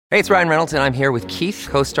Hey, it's Ryan Reynolds, and I'm here with Keith,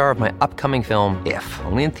 co-star of my upcoming film, If,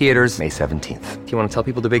 only in theaters May 17th. Do you want to tell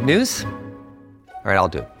people the big news? All right, I'll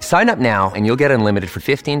do it. Sign up now and you'll get unlimited for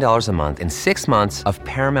 $15 a month and 6 months of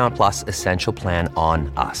Paramount Plus Essential Plan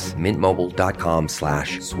on us.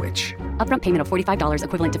 MintMobile.com/switch. Upfront payment of $45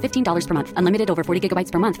 equivalent to $15 per month. Unlimited over 40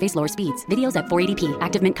 gigabytes per month. Face lower speeds. Videos at 480p.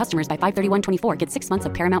 Active Mint customers by 531.24 get 6 months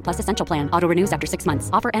of Paramount Plus Essential Plan. Auto renews after 6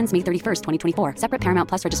 months. Offer ends May 31st, 2024. Separate Paramount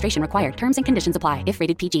Plus registration required. Terms and conditions apply if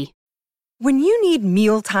rated PG. When you need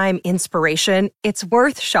mealtime inspiration, it's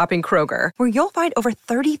worth shopping Kroger, where you'll find over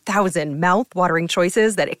 30,000 mouth-watering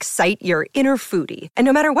choices that excite your inner foodie. And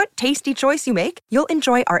no matter what tasty choice you make, you'll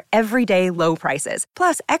enjoy our everyday low prices,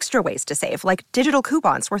 plus extra ways to save, like digital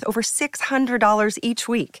coupons worth over $600 each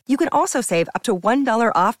week. You can also save up to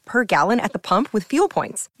 $1 off per gallon at the pump with fuel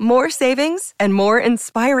points. More savings and more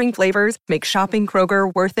inspiring flavors make shopping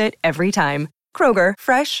Kroger worth it every time. Kroger,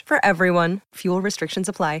 fresh for everyone. Fuel restrictions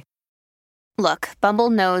apply. Look, Bumble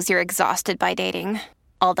knows you're exhausted by dating.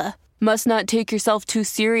 All the, must not take yourself too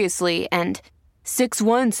seriously, and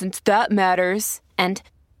 6'1" since that matters, and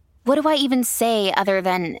what do I even say other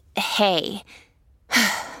than, hey?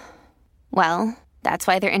 Well, that's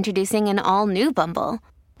why they're introducing an all-new Bumble,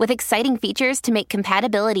 with exciting features to make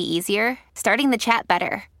compatibility easier, starting the chat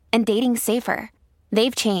better, and dating safer.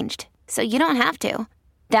 They've changed, so you don't have to.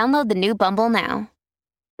 Download the new Bumble now.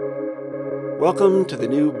 Welcome to the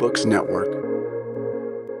New Books Network.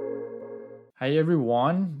 Hi,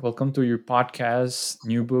 everyone. Welcome to your podcast,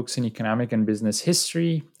 New Books in Economic and Business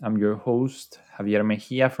History. I'm your host, Javier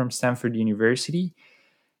Mejia from Stanford University.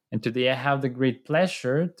 And today I have the great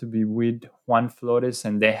pleasure to be with Juan Flores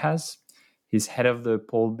Zendejas. He's head of the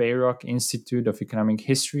Paul Bairoch Institute of Economic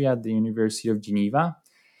History at the University of Geneva.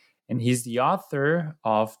 And he's the author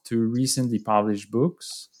of 2 recently published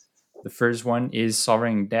books. The first one is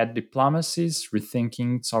Sovereign Debt Diplomacies,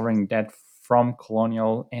 Rethinking Sovereign Debt from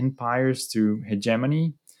Colonial Empires to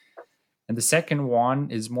Hegemony. And the second one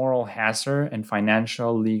is Moral Hazard and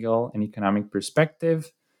Financial, Legal, and Economic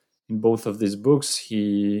Perspective. In both of these books,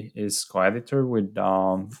 he is co-editor with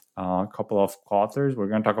a couple of co-authors. We're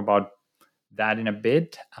going to talk about that in a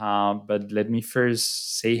bit. But let me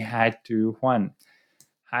first say hi to Juan.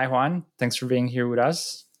 Hi, Juan. Thanks for being here with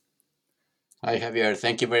us. Hi, Javier.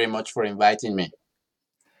 Thank you very much for inviting me.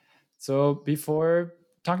 So before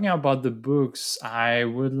talking about the books, I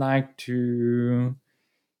would like to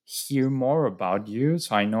hear more about you.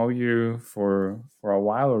 So I know you for a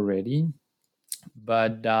while already,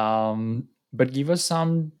 but give us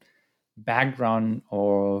some background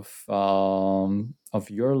of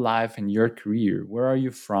your life and your career. Where are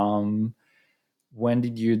you from? When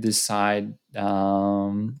did you decide?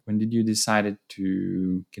 When did you decide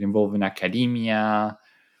to get involved in academia?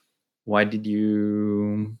 Why did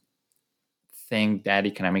you think that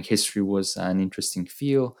economic history was an interesting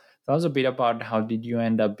field? Tell us a bit about how did you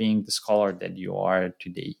end up being the scholar that you are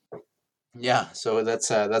today? Yeah, so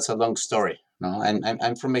that's a long story. No,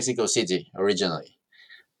 I'm from Mexico City originally,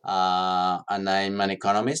 and I'm an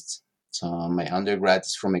economist. So my undergrad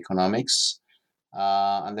is from economics,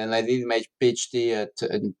 and then I did my PhD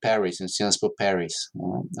in Paris, in Sciences Po Paris,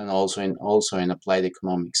 and also in applied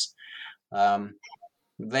economics.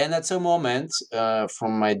 Then at some moment,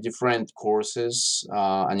 from my different courses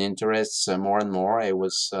and interests, more and more, I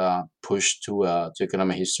was pushed to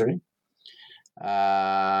economic history.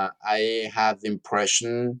 I had the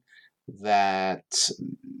impression that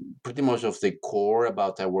pretty much of the core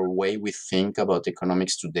about our way we think about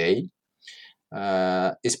economics today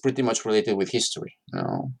is pretty much related with history.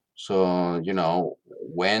 So,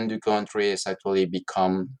 when do countries actually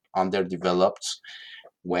become underdeveloped,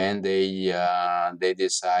 when they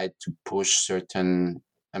decide to push certain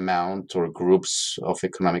amount or groups of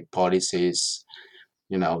economic policies,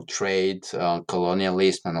 trade,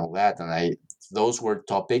 colonialism, and all that. And those were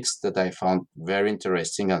topics that I found very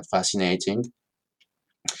interesting and fascinating.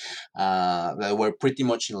 That were pretty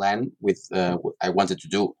much in line with what I wanted to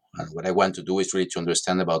do. And what I want to do is really to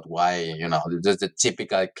understand about why, there's the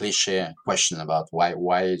typical cliche question about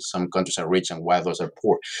why some countries are rich and why those are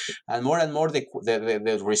poor. And more,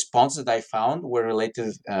 the responses that I found were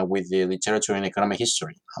related with the literature in economic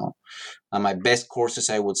history. And my best courses,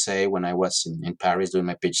 I would say, when I was in Paris doing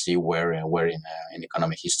my PhD were in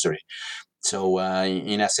economic history. So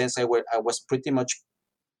in a sense, I was pretty much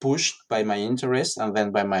pushed by my interest, and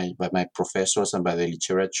then by my professors and by the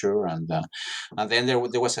literature, and then there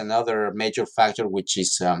was another major factor, which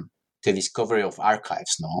is the discovery of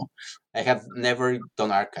archives. No, I have never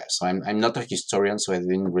done archives, so I'm not a historian, so I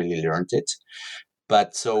didn't really learn it.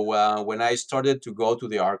 But so when I started to go to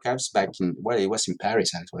the archives back in, well, it was in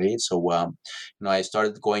Paris actually. So I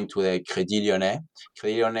started going to the Crédit Lyonnais.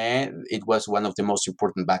 Crédit Lyonnais, it was one of the most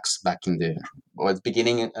important banks back in the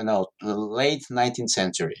beginning, no, late 19th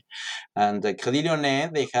century. And the Crédit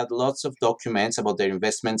Lyonnais, they had lots of documents about their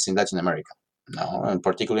investments in Latin America. No, and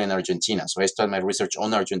particularly in Argentina. So I started my research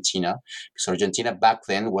on Argentina because Argentina back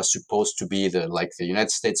then was supposed to be the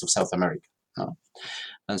United States of South America. No?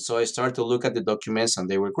 And so I started to look at the documents, and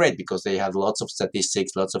they were great because they had lots of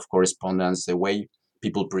statistics, lots of correspondence, the way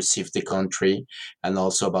people perceived the country, and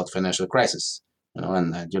also about financial crisis.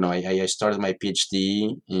 I started my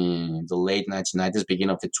PhD in the late 1990s,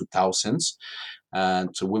 beginning of the 2000s, and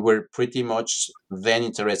so we were pretty much then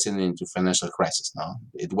interested into financial crisis. Now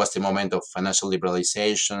it was the moment of financial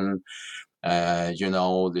liberalization,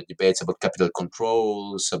 the debates about capital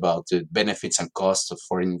controls, about the benefits and costs of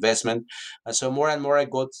foreign investment. And so more and more I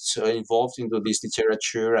got involved into this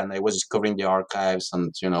literature, and I was discovering the archives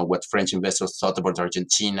and, what French investors thought about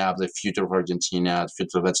Argentina, the future of Argentina, the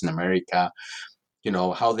future of Latin America,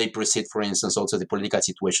 how they perceive, for instance, also the political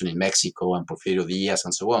situation in Mexico and Porfirio Diaz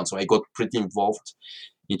and so on. So I got pretty involved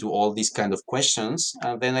into all these kind of questions.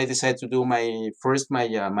 And then I decided to do my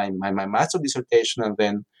master dissertation, and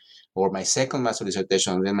then, or my second master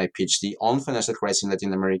dissertation, and then my PhD on financial crisis in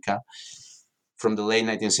Latin America from the late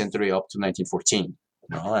 19th century up to 1914.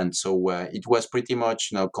 And so it was pretty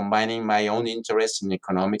much combining my own interest in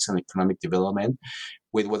economics and economic development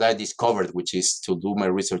with what I discovered, which is to do my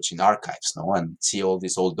research in archives, and see all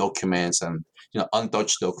these old documents and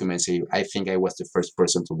untouched documents. I think I was the first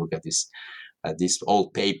person to look at these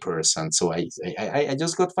old papers, and so I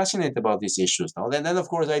just got fascinated about these issues. Then of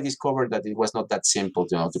course I discovered that it was not that simple,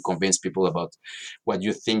 to convince people about what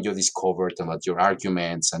you think you discovered, about your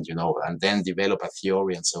arguments, and and then develop a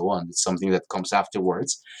theory and so on. It's something that comes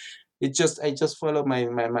afterwards. I just followed my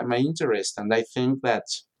interest, and I think that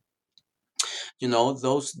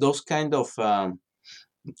those kind of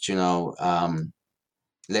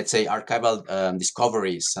let's say archival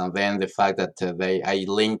discoveries, and then the fact that I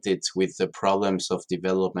linked it with the problems of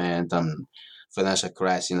development and financial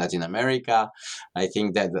crisis in Latin America. I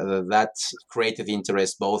think that created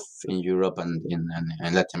interest both in Europe and in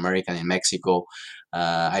Latin America and in Mexico.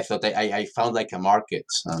 I thought I found like a market,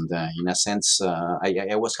 and in a sense,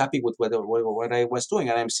 I was happy with what I was doing,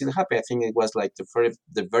 and I'm still happy. I think it was like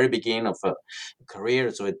the very beginning of a career,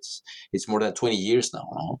 so it's more than 20 years now.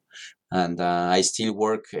 No? And I still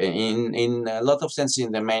work in a lot of sense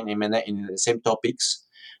in the same topics.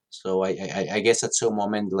 So I guess at some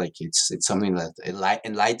moment, like it's something that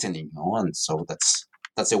enlightening, and so that's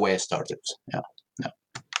the way I started. Yeah.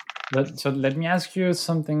 So let me ask you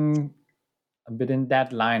something a bit in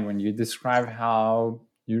that line. When you describe how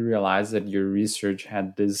you realized that your research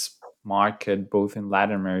had this market both in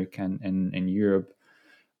Latin America and in Europe,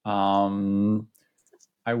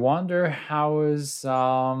 I wonder how is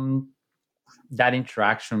that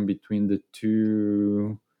interaction between the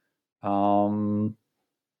two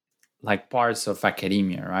like parts of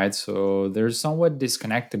academia, right? So they're somewhat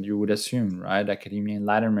disconnected, you would assume, right? Academia in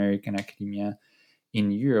Latin America and academia in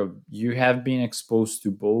Europe. You have been exposed to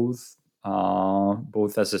both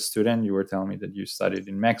as a student. You were telling me that you studied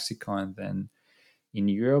in Mexico and then in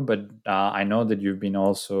Europe, but I know that you've been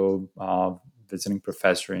also visiting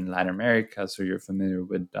professor in Latin America, so you're familiar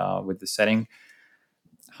with the setting.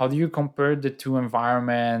 How do you compare the two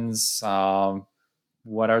environments?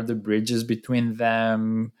 What are the bridges between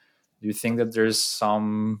them? Do you think that there's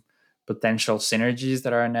some potential synergies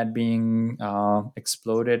that are not being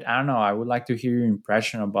exploded? I don't know. I would like to hear your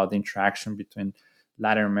impression about the interaction between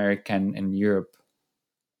Latin America and Europe.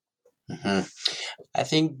 Mm-hmm. I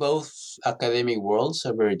think both academic worlds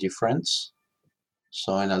are very different.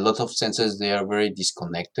 So in a lot of senses, they are very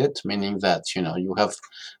disconnected, meaning that, you have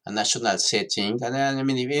a national setting. And then,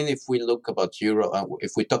 even if we look about Europe,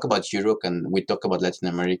 if we talk about Europe and we talk about Latin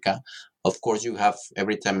America, of course, you have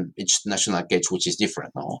every time each national case, which is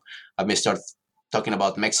different. No, I may start talking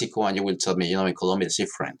about Mexico and you will tell me, in Colombia it's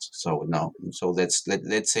different. So so let's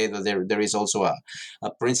say that there is also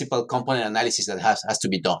a principal component analysis that has to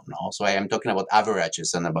be done. No, so I am talking about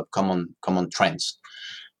averages and about common trends.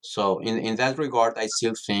 So in that regard, I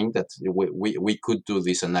still think that we could do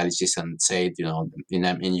this analysis and say,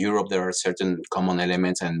 in Europe there are certain common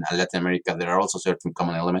elements, and in Latin America there are also certain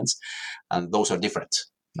common elements, and those are different.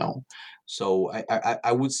 No, so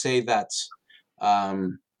I would say that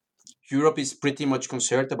Europe is pretty much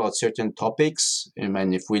concerned about certain topics.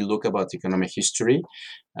 If we look about economic history,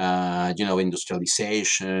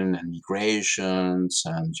 industrialization and migrations,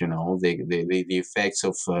 and the effects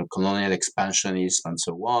of colonial expansionism and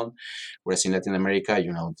so on. Whereas in Latin America,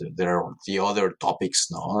 there are the other topics,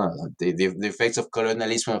 no, the effects of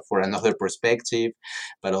colonialism for another perspective,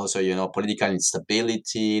 but also political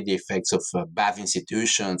instability, the effects of bad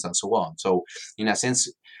institutions, and so on. So, in a sense,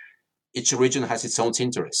 each region has its own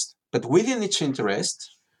interest, but within each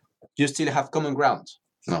interest, you still have common ground.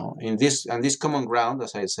 No, in this common ground,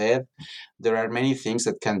 as I said, there are many things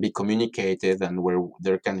that can be communicated and where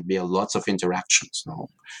there can be lots of interactions. No,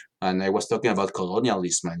 and I was talking about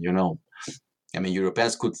colonialism, and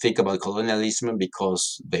Europeans could think about colonialism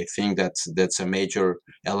because they think that that's a major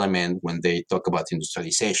element when they talk about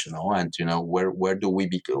industrialization. No, and where do we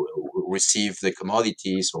receive the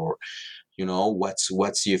commodities, or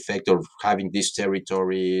what's the effect of having these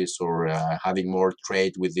territories, or having more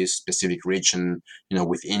trade with this specific region,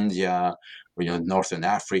 with India, or Northern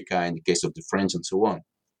Africa in the case of the French, and so on.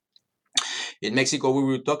 In Mexico, we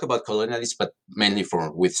will talk about colonialism, but mainly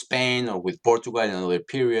with Spain or with Portugal in another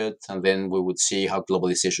period, and then we would see how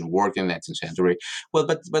globalization worked in the 19th century. Well,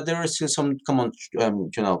 but there are still some common,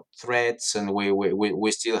 threats, and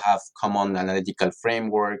we still have common analytical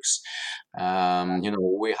frameworks. We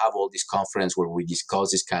have all these conferences where we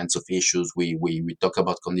discuss these kinds of issues. We talk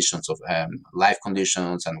about conditions of life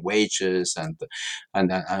conditions and wages, and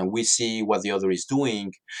we see what the other is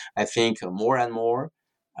doing. I think more and more.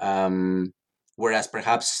 Whereas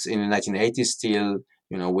perhaps in the 1980s, still,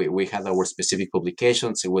 we had our specific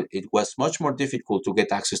publications. It was much more difficult to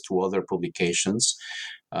get access to other publications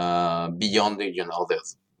beyond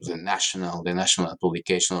the national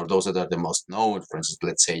publication, or those that are the most known. For instance,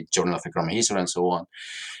 let's say Journal of Economic History and so on.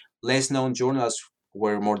 Less known journals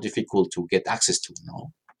were more difficult to get access to.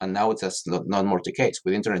 And now that's not more the case.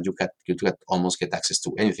 With internet, you can almost get access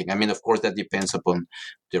to anything. Of course, that depends upon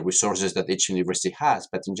the resources that each university has.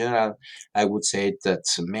 But in general, I would say that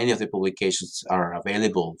many of the publications are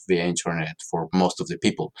available via internet for most of the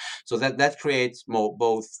people. So that creates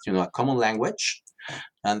both, a common language,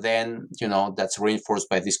 and then that's reinforced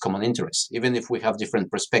by this common interest. Even if we have different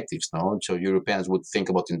perspectives, no. So Europeans would think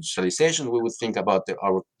about industrialization, we would think about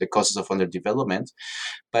the causes of underdevelopment,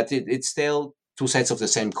 but it's still two sides of the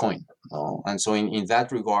same coin. And so in that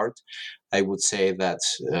regard, I would say that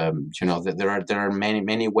that there are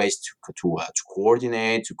many ways to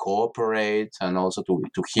coordinate, to cooperate, and also to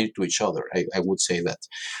hear to each other. I would say that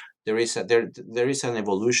there is an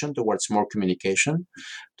evolution towards more communication,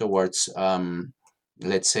 towards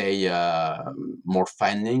let's say more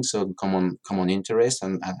findings on common interest,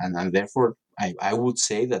 and therefore I would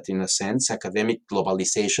say that in a sense, academic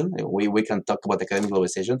globalization, we can talk about academic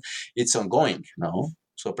globalization, it's ongoing,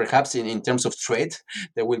 So perhaps in terms of trade,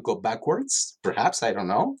 they will go backwards. Perhaps, I don't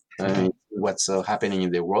know what's happening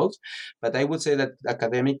in the world, but I would say that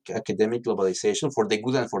academic globalization, for the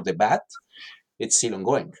good and for the bad, it's still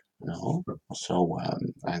ongoing. So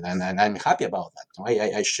and I'm happy about that.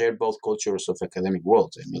 I share both cultures of academic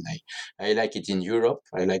world. I like it in Europe.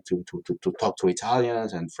 I like to talk to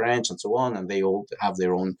Italians and French and so on, and they all have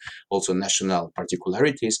their own also national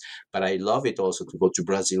particularities. But I love it also to go to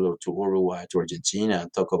Brazil or to Uruguay, to Argentina,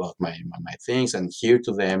 and talk about my things and hear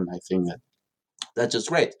to them. I think that's just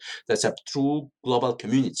great. That's a true global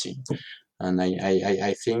community. And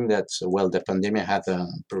I think that, the pandemic had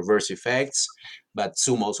perverse effects, but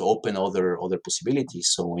Zoom also opened other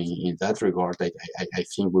possibilities. So in that regard, I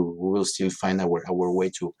think we will still find our way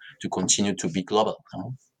to continue to be global.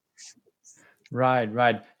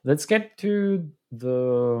 Right. Let's get to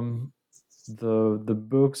the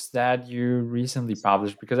books that you recently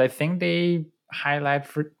published, because I think they highlight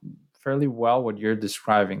fairly well what you're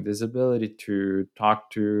describing, this ability to talk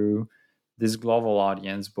to this global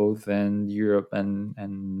audience, both in Europe and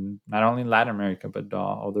not only in Latin America, but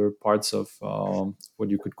other parts of what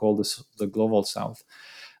you could call the global South.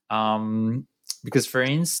 Because, for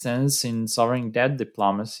instance, in Sovereign Debt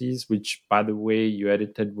Diplomacies, which, by the way, you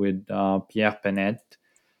edited with Pierre Penet,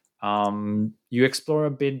 you explore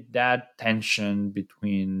a bit that tension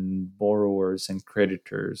between borrowers and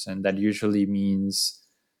creditors, and that usually means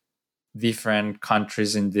different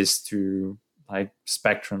countries in these two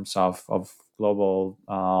spectrums of global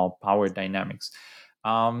power dynamics.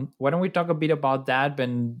 Why don't we talk a bit about that?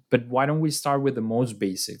 But why don't we start with the most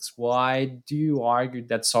basics? Why do you argue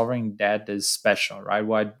that sovereign debt is special, right?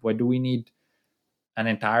 Why do we need an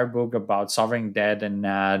entire book about sovereign debt and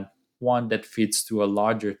not one that fits to a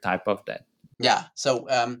larger type of debt? Yeah. So,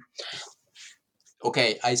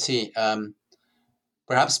 okay, I see.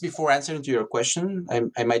 Perhaps before answering to your question,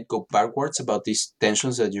 I might go backwards about these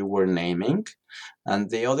tensions that you were naming. And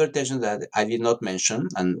the other tension that I did not mention,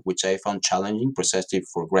 and which I found challenging precisely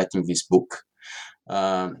for writing this book,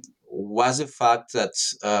 was the fact that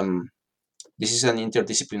this is an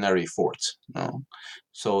interdisciplinary effort. No?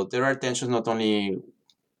 So there are tensions not only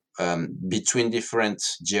between different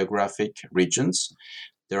geographic regions,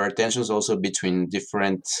 there are tensions also between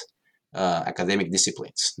different academic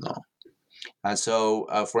disciplines. No? And so,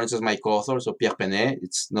 for instance, my co-author, so Pierre Penet,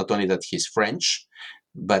 it's not only that he's French,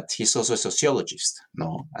 but he's also a sociologist.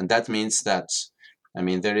 No? And that means that, I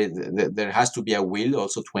mean, there has to be a will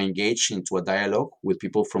also to engage into a dialogue with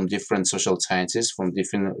people from different social sciences, from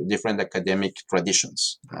different academic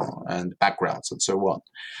traditions, and backgrounds, and so on.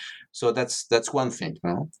 So that's one thing,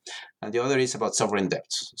 and the other is about sovereign debt.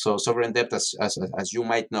 So sovereign debt, as you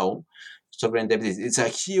might know, sovereign debt it's a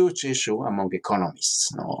huge issue among economists,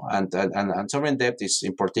 and sovereign debt is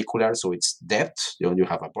in particular. So it's debt. You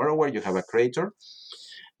have a borrower, you have a creditor.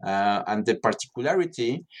 And the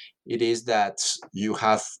particularity, it is that you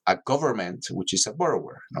have a government which is a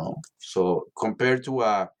borrower. So compared to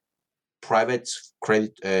a private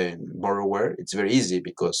credit borrower, it's very easy,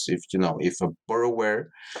 because if a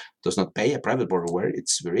borrower does not pay, a private borrower,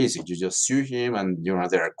 it's very easy. You just sue him, and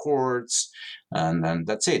there are courts, and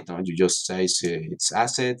that's it. You just say it's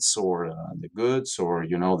assets, or the goods, or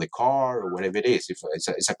the car, or whatever it is. If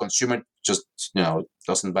it's a consumer, just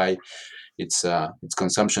doesn't buy its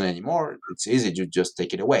consumption anymore, it's easy. You just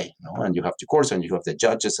take it away, and you have the courts, and you have the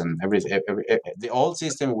judges, and everything. The old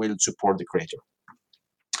system will support the creditor.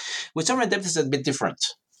 With sovereign debt, is a bit different.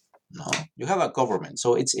 You have a government,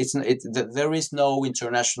 so there is no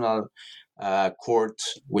international court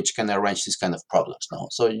which can arrange this kind of problems.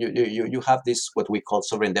 So you have this what we call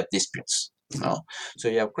sovereign debt disputes. So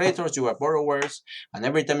you have creditors, you have borrowers, and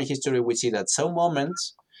every time in history we see that some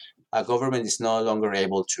moments a government is no longer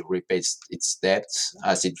able to repay its debts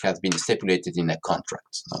as it has been stipulated in a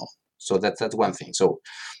contract. So that's one thing. So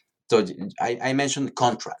I mentioned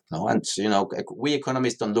contract, and we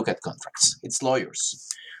economists don't look at contracts. It's lawyers.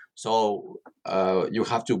 So you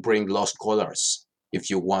have to bring law scholars if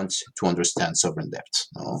you want to understand sovereign debt.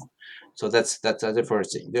 So that's the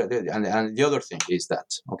first thing. And the other thing is that,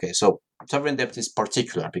 okay, so sovereign debt is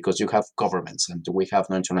particular because you have governments and we have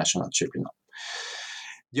no international tribunal.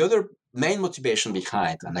 The other main motivation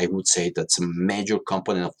behind, and I would say that's a major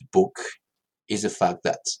component of the book, is the fact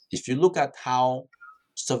that if you look at how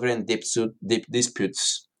sovereign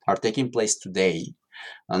disputes are taking place today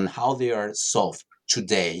and how they are solved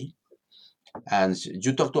today, and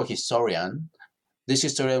you talk to a historian, this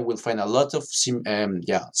historian will find a lot of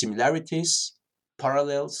similarities,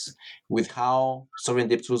 parallels with how sovereign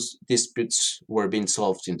disputes were being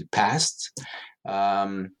solved in the past,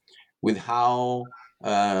 with how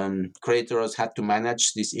creditors had to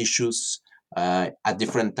manage these issues at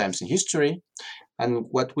different times in history. And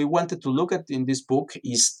what we wanted to look at in this book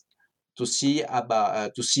is to see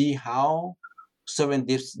how sovereign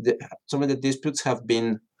disputes have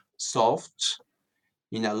been solved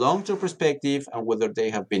in a long-term perspective, and whether they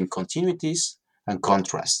have been continuities and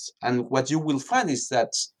contrasts. And what you will find is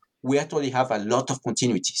that we actually have a lot of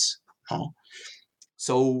continuities.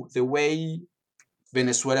 So the way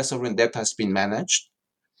Venezuela's sovereign debt has been managed,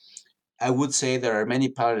 I would say there are many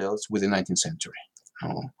parallels with the 19th century.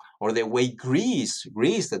 Or the way Greece,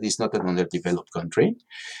 that is not an underdeveloped country,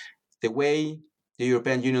 the way the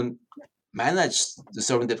European Union managed the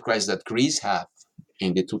sovereign debt crisis that Greece had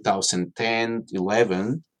in the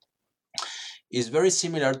 2010-11 is very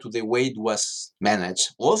similar to the way it was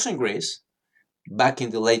managed, also in Greece, back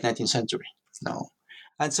in the late 19th century.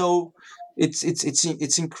 And so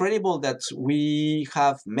it's incredible that we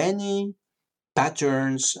have many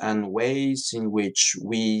patterns and ways in which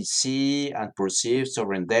we see and perceive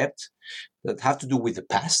sovereign debt that have to do with the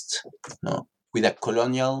past, with a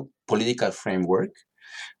colonial political framework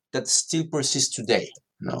that still persists today.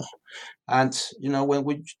 And when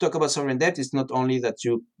we talk about sovereign debt, it's not only that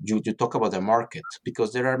you talk about the market,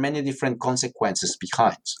 because there are many different consequences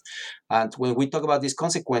behind. And when we talk about these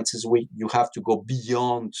consequences, you have to go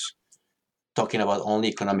beyond talking about only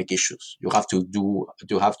economic issues. You have to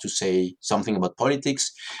say something about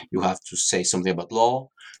politics. You have to say something about law.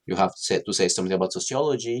 You have to say something about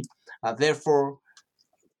sociology. And therefore,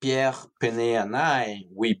 Pierre Penet and I,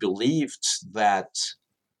 we believed that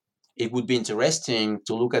it would be interesting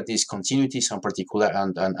to look at these continuities in particular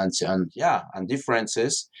and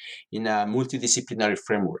differences in a multidisciplinary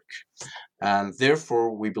framework. And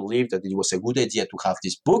therefore, we believe that it was a good idea to have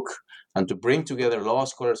this book and to bring together law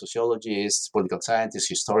scholars, sociologists, political scientists,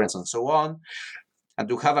 historians, and so on, and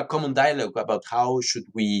to have a common dialogue about how should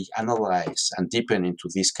we analyze and deepen into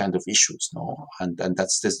these kind of issues. No, and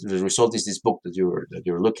that's the result is this book that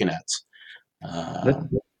you're looking at. Let,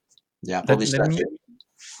 Yeah, let, published let last me year.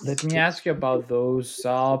 let me ask you about those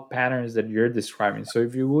patterns that you're describing. So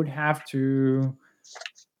if you would have to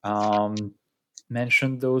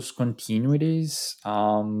mention those continuities,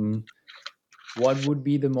 what would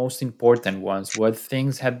be the most important ones? What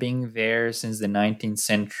things have been there since the 19th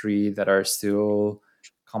century that are still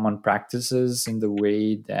common practices in the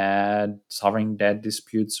way that sovereign debt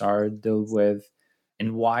disputes are dealt with?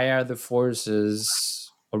 And why are the forces,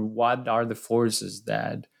 or what are the forces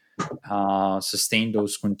that sustain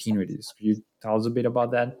those continuities? Could you tell us a bit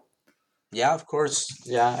about that? Yeah, of course.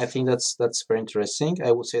 Yeah, I think that's very interesting.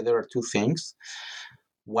 I would say there are two things.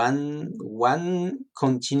 One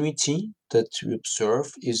continuity that we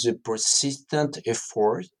observe is a persistent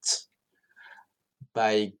effort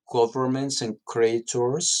by governments and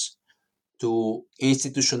creators to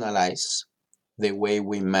institutionalize the way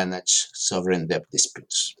we manage sovereign debt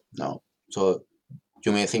disputes. No, so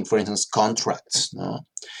you may think, for instance, contracts. No,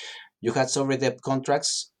 you had sovereign debt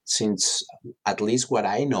contracts since at least what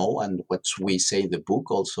I know and what we say in the book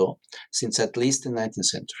also since at least the 19th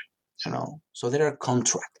century. So there are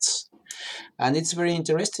contracts, and it's very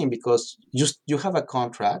interesting because you have a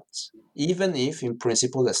contract even if in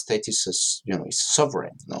principle the state is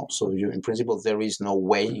sovereign. No, so in principle there is no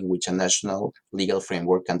way in which a national legal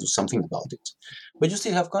framework can do something about it, but you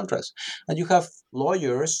still have contracts, and you have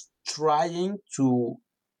lawyers trying to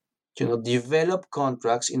develop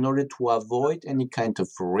contracts in order to avoid any kind of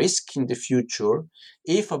risk in the future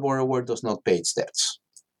if a borrower does not pay its debts.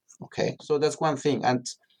 Okay, so that's one thing, and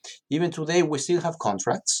even today we still have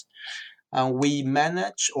contracts, and we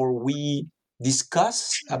manage or we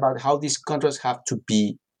discuss about how these contracts have to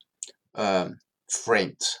be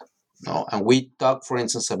framed. No? And we talk, for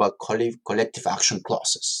instance, about collective action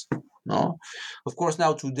clauses. No? Of course,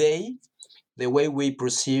 now today, the way we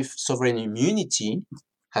perceive sovereign immunity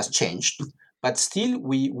has changed, but still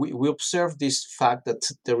we observe this fact that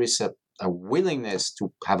there is a willingness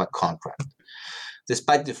to have a contract,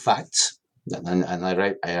 despite the fact, and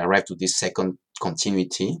I arrived to this second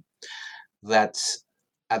continuity, that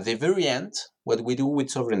at the very end, what we do with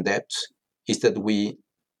sovereign debt is that we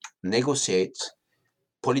negotiate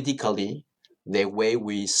politically the way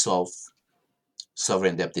we solve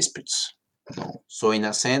sovereign debt disputes. No. So in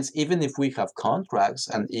a sense, even if we have contracts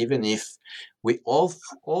and even if we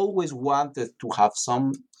always wanted to have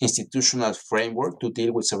some institutional framework to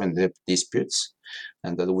deal with sovereign debt disputes,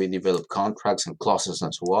 and that we develop contracts and clauses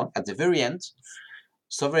and so on, at the very end,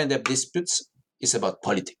 sovereign debt disputes is about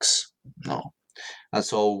politics. No. And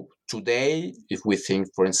so today, if we think,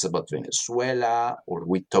 for instance, about Venezuela, or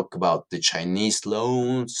we talk about the Chinese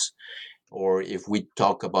loans, or if we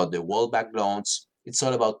talk about the World Bank loans, it's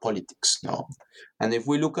all about politics. No. And if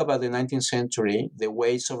we look about the 19th century, the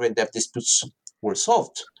way sovereign debt disputes were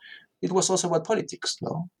solved, it was also about politics.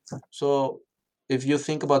 No. So if you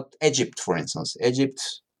think about Egypt, for instance,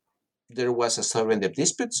 there was a sovereign debt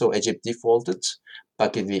dispute, so Egypt defaulted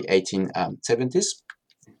back in the 1870s,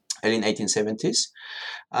 early 1870s,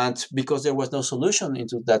 and because there was no solution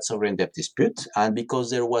into that sovereign debt dispute, and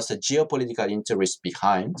because there was a geopolitical interest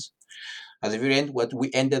behind, at the very end, what we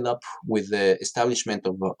ended up with the establishment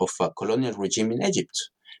of a colonial regime in Egypt.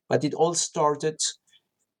 But it all started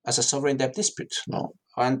as a sovereign debt dispute. No?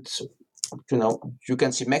 And you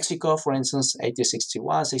can see Mexico, for instance,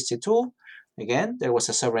 1861, 62. Again, there was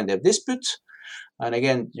a sovereign debt dispute. And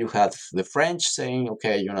again, you have the French saying,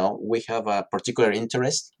 okay, we have a particular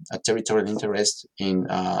interest, a territorial interest in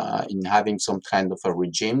having some kind of a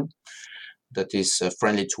regime that is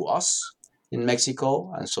friendly to us in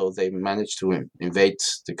Mexico. And so they managed to invade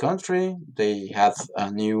the country. They have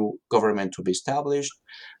a new government to be established.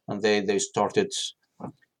 And they started,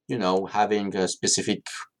 having a specific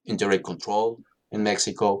indirect control in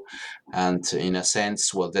Mexico. And in a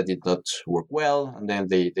sense, well, that did not work well. And then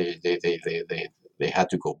they had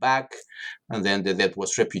to go back, and then the debt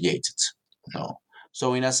was repudiated. No.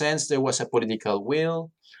 So in a sense, there was a political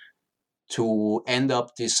will to end up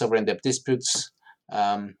these sovereign debt disputes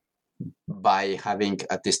by having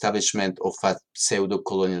the establishment of a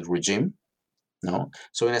pseudo-colonial regime. No.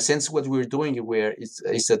 So in a sense, what we're doing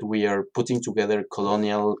is that we are putting together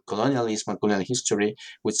colonialism and colonial history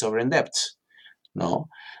with sovereign debt. No.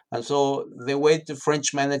 And so the way the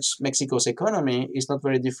French manage Mexico's economy is not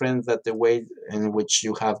very different than the way in which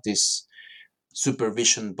you have these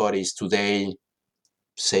supervision bodies today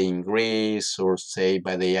say in Greece, or say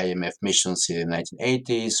by the IMF missions in the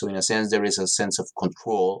 1980s. So in a sense, there is a sense of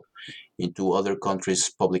control into other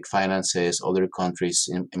countries' public finances, other countries'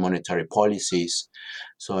 in monetary policies.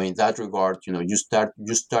 So in that regard, you start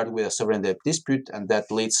with a sovereign debt dispute, and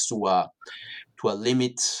that leads to a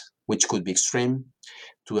limit, which could be extreme,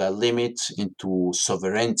 to a limit into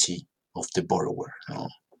sovereignty of the borrower.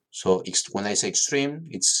 So when I say extreme,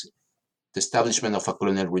 it's the establishment of a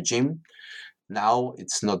colonial regime. Now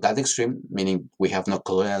it's not that extreme, meaning we have no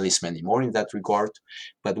colonialism anymore in that regard,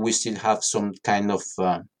 but we still have some kind of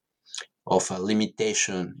a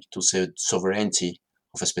limitation to sovereignty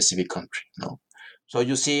of a specific country. So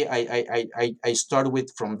you see, I start with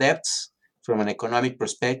from debts, from an economic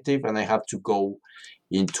perspective, and I have to go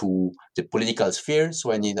into the political sphere.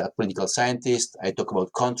 So I need a political scientist. I talk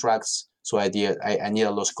about contracts. So I need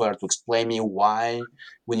a law scholar to explain me why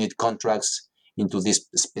we need contracts into this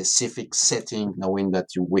specific setting, knowing that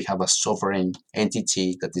we have a sovereign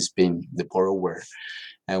entity that is being the borrower.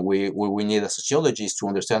 And we need a sociologist to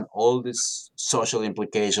understand all this social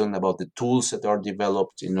implication about the tools that are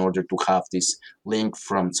developed in order to have this link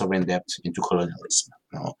from sovereign debt into colonialism.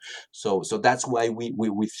 So that's why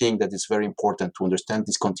we think that it's very important to understand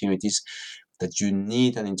these continuities, that you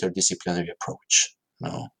need an interdisciplinary approach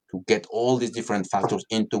to get all these different factors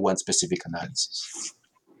into one specific analysis.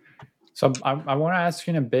 So I want to ask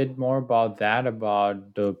you a bit more about that,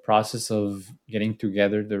 about the process of getting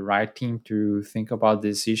together the right team to think about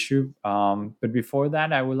this issue. But before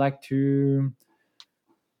that, I would like to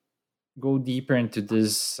go deeper into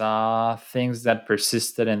these things that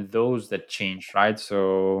persisted and those that changed, right?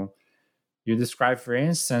 So you describe, for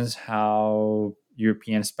instance, how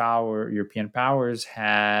European powers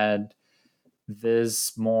had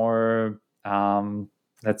this more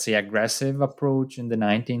let's say aggressive approach in the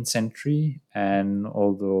 19th century, and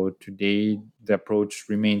although today the approach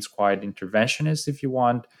remains quite interventionist, if you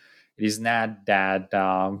want, it is not that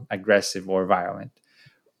aggressive or violent.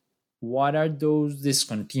 What are those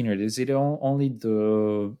discontinuities? Is it only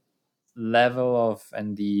the level of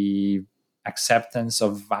and the acceptance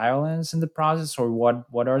of violence in the process, or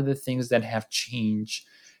what are the things that have changed,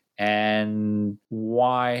 and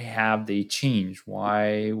why have they changed?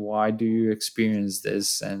 Why do you experience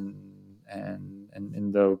this? And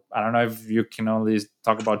in the, I don't know if you can only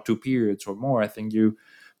talk about 2 periods or more. I think you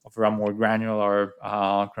offer a more granular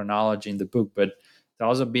chronology in the book, but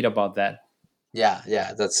tell us a bit about that. Yeah,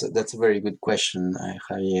 that's a very good question,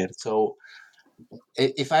 Javier. So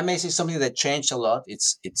if I may say something that changed a lot,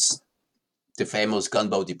 it's the famous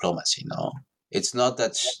gunboat diplomacy. It's not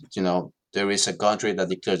that there is a country that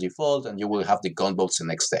declares default and you will have the gunboats the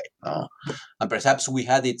next day. And perhaps we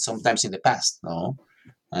had it sometimes in the past.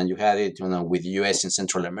 And you had it with the U.S. in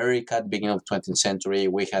Central America at the beginning of the 20th century.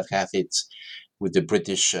 We have had it with the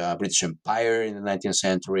British Empire in the 19th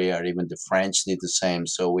century, or even the French did the same.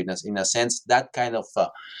 So in a sense, that kind of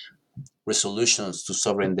resolutions to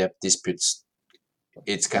sovereign debt disputes,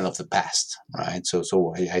 it's kind of the past, right?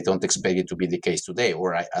 So I don't expect it to be the case today,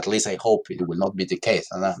 or at least I hope it will not be the case.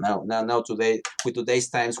 And now today, with today's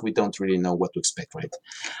times, we don't really know what to expect,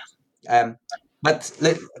 right? But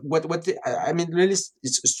really,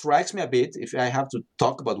 it strikes me a bit. If I have to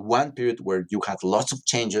talk about one period where you had lots of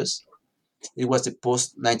changes, it was the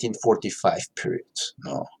post 1945 period.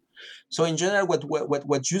 So in general,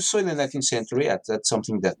 what you saw in the 19th century, that's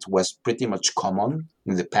something that was pretty much common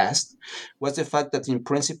in the past, was the fact that in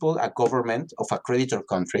principle, a government of a creditor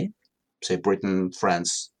country, say Britain,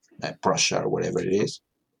 France, Prussia, or whatever it is,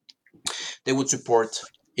 they would support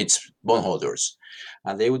its bondholders.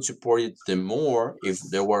 And they would support it the more if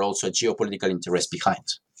there were also a geopolitical interest behind.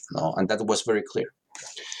 And that was very clear.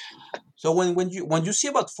 So when you see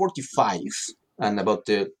about 45 and about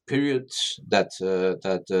the period that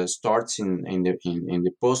starts in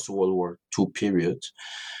the post World War II period,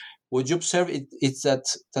 what you observe it's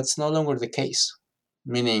that's no longer the case.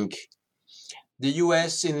 Meaning, the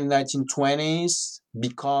U.S. in the 1920s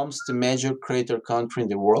becomes the major creditor country in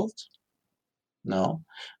the world.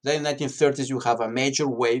 Then in the 1930s, you have a major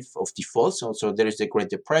wave of defaults. So there is the Great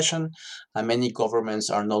Depression, and many governments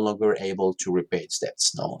are no longer able to repay its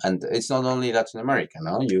debts. And it's not only Latin America.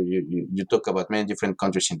 You talk about many different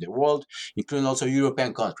countries in the world, including also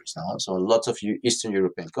European countries. So lots of Eastern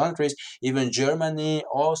European countries, even Germany,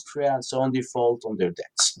 Austria, and so on, default on their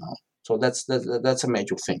debts. So that's a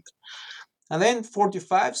major thing. And then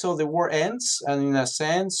 45, so the war ends, and in a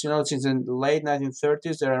sense, since in the late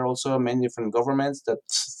 1930s, there are also many different governments that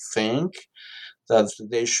think that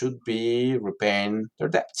they should be repaying their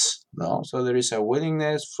debts. No, so there is a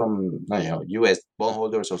willingness from U.S.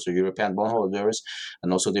 bondholders, also European bondholders,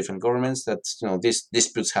 and also different governments that these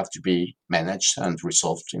disputes have to be managed and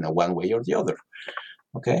resolved in a one way or the other.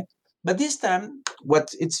 Okay, but this time,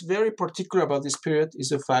 what it's very particular about this period is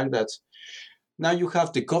the fact that now you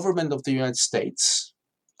have the government of the United States,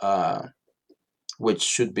 which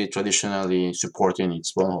should be traditionally supporting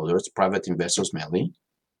its bondholders, private investors mainly,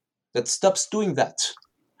 that stops doing that.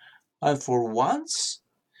 And for once,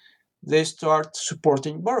 they start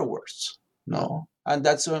supporting borrowers. No, and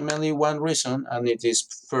that's mainly one reason, and it is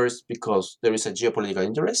first because there is a geopolitical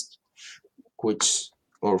interest,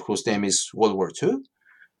 whose name is World War II,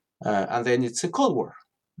 and then it's a Cold War.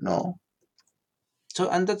 No, so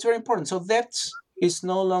and that's very important. So debt is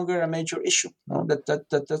no longer a major issue. No,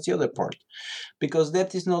 that's the other part, because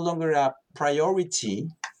debt is no longer a priority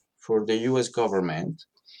for the U.S. government.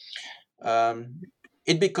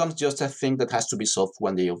 It becomes just a thing that has to be solved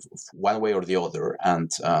one way or the other,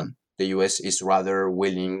 and the U.S. is rather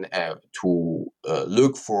willing to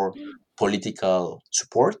look for political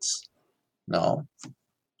support. No,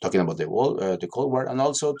 talking about the Cold War, and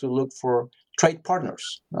also to look for trade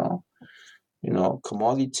partners. No,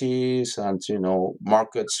 commodities and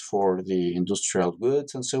markets for the industrial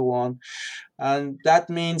goods and so on, and that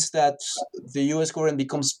means that the U.S. government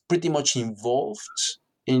becomes pretty much involved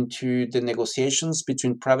into the negotiations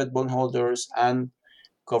between private bondholders and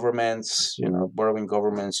governments, borrowing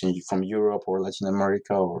governments from Europe or Latin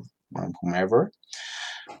America or whomever.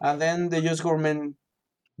 And then the US government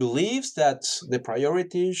believes that the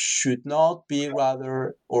priority should not be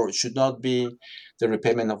the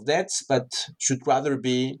repayment of debts, but should rather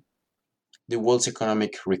be the world's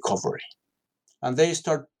economic recovery. And they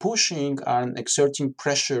start pushing and exerting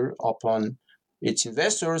pressure upon its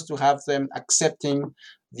investors to have them accepting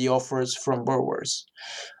the offers from borrowers.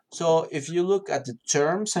 So if you look at the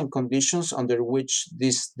terms and conditions under which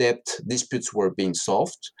these debt disputes were being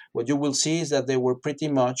solved, what you will see is that they were pretty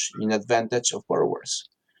much in advantage of borrowers.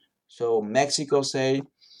 So Mexico, say,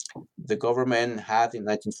 the government had in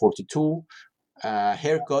 1942 a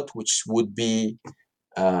haircut which would be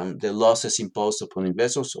the losses imposed upon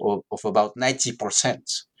investors of about 90%.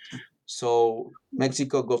 So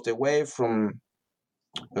Mexico got away from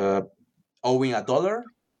owing $1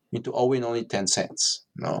 into owing only 10 cents.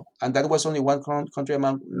 No, and that was only one country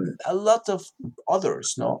among a lot of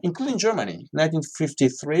others. No, including Germany.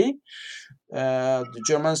 1953, the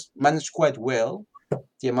Germans managed quite well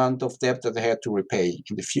the amount of debt that they had to repay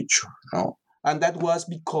in the future. No, and that was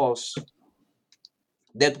because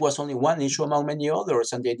that was only one issue among many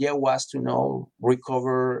others, and the idea was to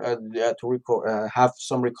have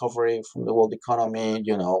some recovery from the world economy.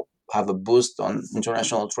 Have a boost on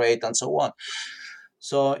international trade and so on.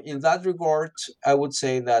 So in that regard, I would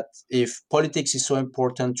say that if politics is so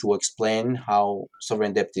important to explain how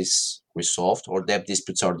sovereign debt is resolved or debt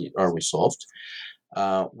disputes are resolved,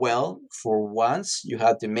 for once you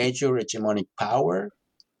have the major hegemonic power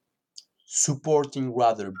supporting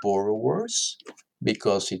rather borrowers,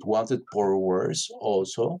 because it wanted borrowers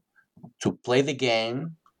also to play the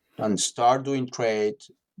game and start doing trade,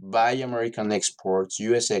 buy American exports,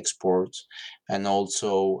 US exports, and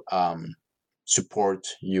also support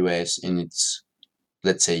US in its,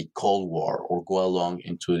 let's say, Cold War, or go along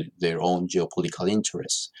into their own geopolitical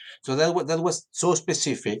interests. So that was so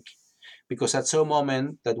specific, because at some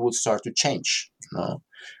moment that would start to change.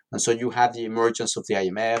 And so you have the emergence of the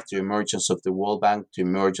IMF, the emergence of the World Bank, the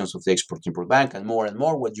emergence of the Export-Import Bank, and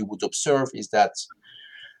more what you would observe is that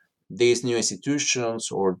these new institutions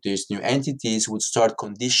or these new entities would start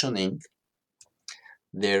conditioning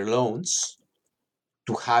their loans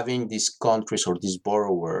to having these countries or these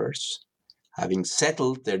borrowers having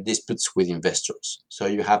settled their disputes with investors. So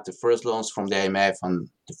you have the first loans from the IMF and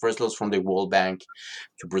the first loans from the World Bank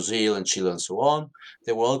to Brazil and Chile and so on.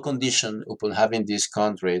 They were all conditioned upon having these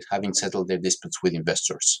countries having settled their disputes with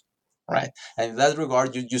investors, right? And in that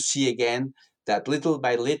regard, you see again that little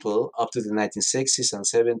by little, up to the 1960s and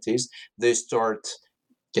 70s, they start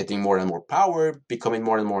getting more and more power, becoming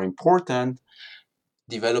more and more important,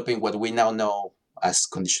 developing what we now know as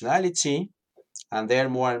conditionality, and there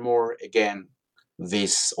more and more, again,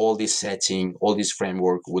 all this setting, all this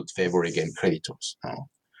framework would favor, again, creditors.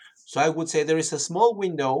 So I would say there is a small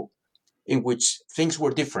window in which things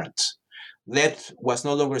were different. That was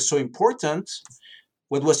no longer so important.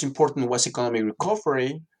 What was important was economic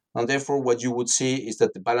recovery, and therefore what you would see is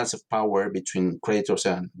that the balance of power between creditors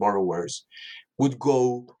and borrowers would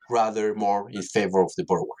go rather more in favor of the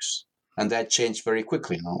borrowers. And that changed very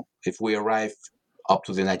quickly. If we arrive up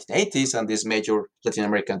to the 1980s and this major Latin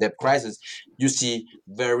American debt crisis, you see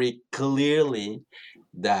very clearly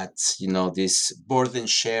that this burden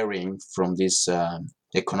sharing from this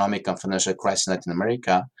economic and financial crisis in Latin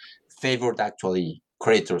America favored actually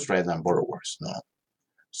creditors rather than borrowers. No?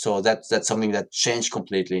 So that's something that changed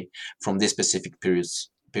completely from this specific period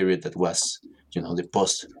that was the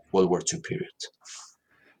post World War II period.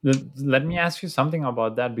 Let me ask you something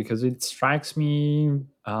about that, because it strikes me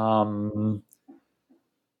the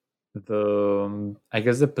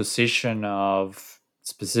position of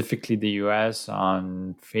specifically the US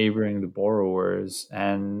on favoring the borrowers.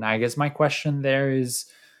 And I guess my question there is,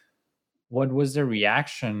 what was the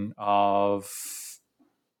reaction of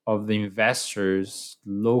the investors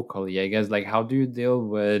locally? I guess, like, how do you deal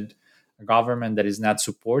with a government that is not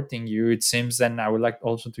supporting you? It seems, and I would like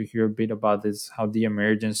also to hear a bit about this, how the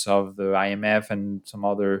emergence of the IMF and some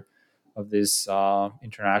other of these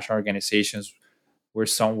international organizations were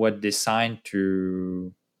somewhat designed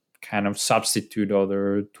to kind of substitute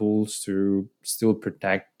other tools to still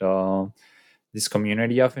protect this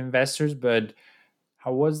community of investors. But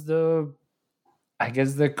how was the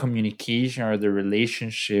communication or the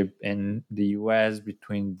relationship in the US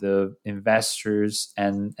between the investors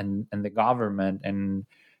and the government, and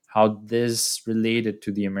how this related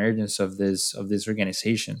to the emergence of these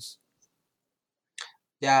organizations?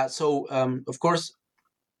 Yeah, so of course,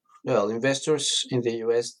 well, investors in the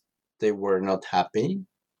US, they were not happy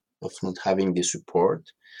of not having the support,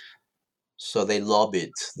 so they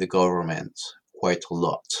lobbied the government quite a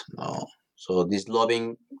lot. So this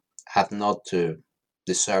lobbying had not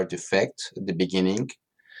desired effect at the beginning,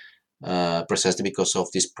 precisely because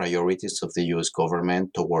of these priorities of the US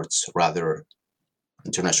government towards rather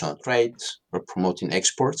international trade or promoting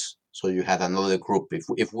exports. So you had another group.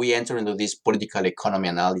 If we enter into this political economy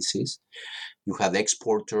analysis, you have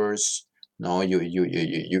exporters. No, you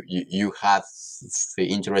have the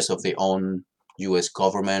interest of the own U.S.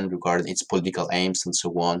 government regarding its political aims and so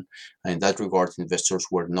on. And in that regard, investors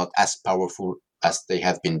were not as powerful as they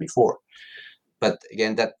have been before. But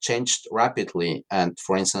again, that changed rapidly. And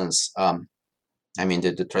for instance,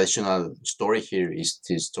 the traditional story here is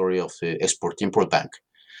the story of the Export-Import Bank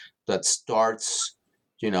that starts,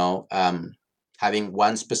 having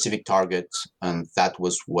one specific target, and that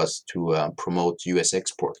was to promote U.S.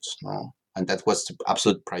 exports. And that was the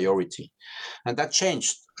absolute priority. And that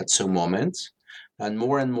changed at some moment. And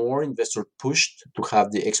more investors pushed to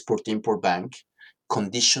have the Export-Import Bank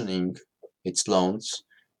conditioning its loans,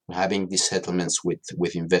 having these settlements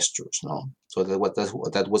with investors. So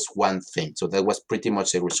that was one thing. So that was pretty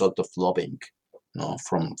much a result of lobbying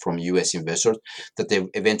from U.S. investors that they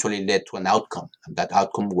eventually led to an outcome. And that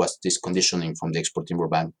outcome was this conditioning from the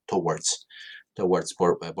Export-Import Bank towards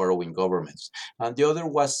borrowing governments. And the other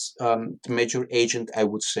was the major agent, I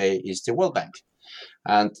would say, is the World Bank.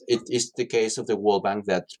 And it is the case of the World Bank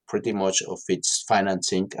that pretty much of its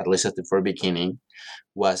financing, at least at the very beginning,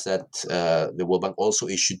 was that the World Bank also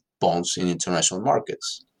issued bonds in international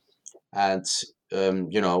markets. And,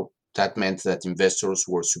 that meant that investors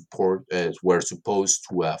were supposed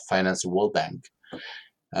to finance the World Bank.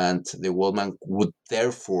 And the World Bank would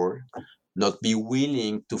therefore not be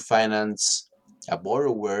willing to finance a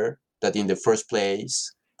borrower that in the first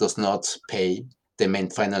place does not pay the main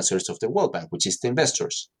financiers of the World Bank, which is the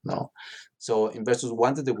investors. So investors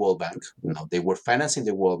wanted the World Bank. They were financing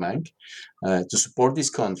the World Bank to support these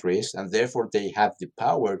countries, and therefore they have the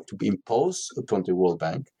power to impose upon the World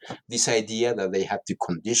Bank this idea that they have to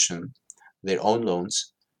condition their own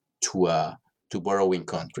loans to borrowing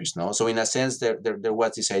countries. So in a sense, there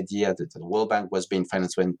was this idea that the World Bank was being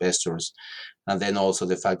financed by investors, and then also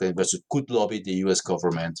the fact that investors could lobby the U.S.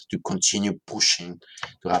 government to continue pushing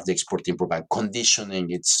to have the Export-Import Bank conditioning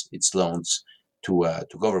its loans to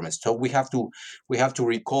governments. So we have to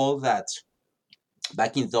recall that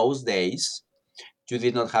back in those days, you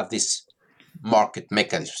did not have this market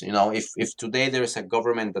mechanism. If today there is a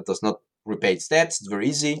government that does not repay its debts, it's very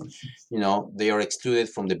easy. They are excluded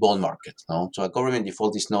from the bond market. So a government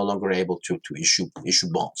default is no longer able to issue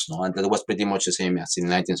bonds. And that was pretty much the same as in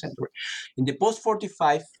the 19th century. In the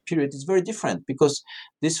post-45 period, it's very different because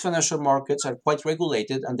these financial markets are quite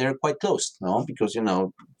regulated and they're quite closed. Because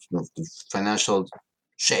the financial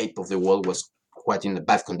shape of the world was quite in a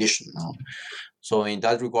bad condition. So in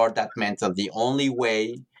that regard, that meant that the only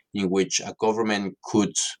way in which a government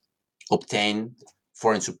could obtain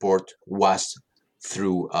foreign support was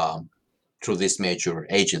through these major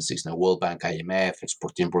agencies, World Bank, IMF,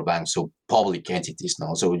 Export-Import Bank, so public entities.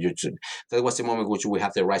 So that was the moment in which we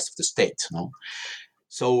have the rise of the state.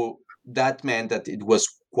 So that meant that it was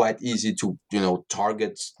quite easy to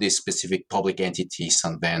target these specific public entities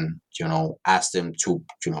and then ask them to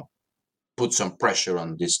put some pressure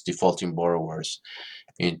on these defaulting borrowers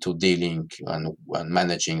into dealing and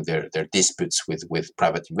managing their disputes with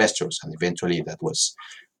private investors. And eventually that was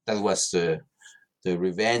the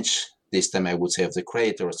revenge this time, I would say, of the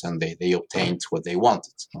creditors, and they obtained what they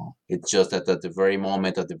wanted. It's just that at the very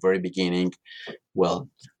moment, at the very beginning, well,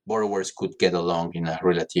 borrowers could get along in a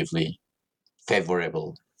relatively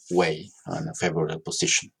favorable way and a favorable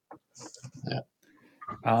position. Yeah.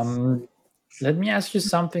 Let me ask you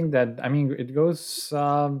something that, I mean, it goes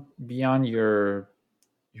beyond your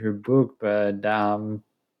book, but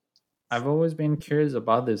I've always been curious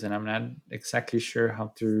about this, and I'm not exactly sure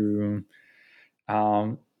how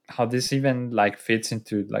this even like fits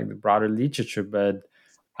into like the broader literature, but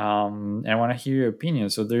and I want to hear your opinion.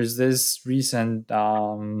 So there's this recent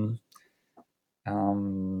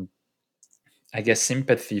I guess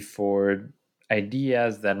sympathy for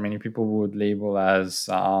ideas that many people would label as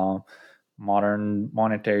modern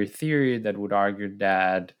monetary theory, that would argue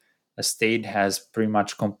that a state has pretty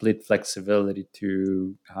much complete flexibility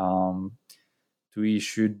to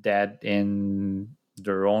issue debt in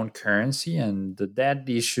their own currency, and the debt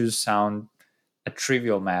issues sound a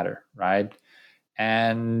trivial matter, right?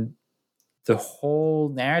 And the whole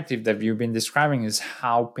narrative that you've been describing is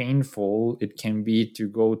how painful it can be to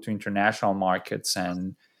go to international markets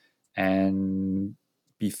and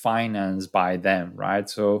be financed by them, right?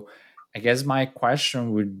 So I guess my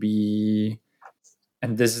question would be,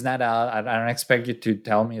 and this is not I don't expect you to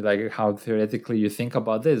tell me like how theoretically you think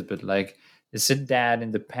about this, but like, is it that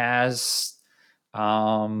in the past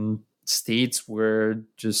states were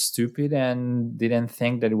just stupid and didn't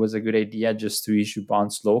think that it was a good idea just to issue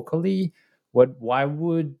bonds locally? Why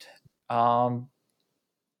would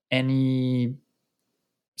any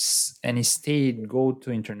state go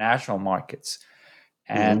to international markets?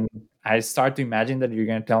 And I start to imagine that you're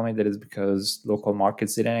going to tell me that it's because local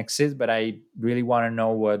markets didn't exist, but I really want to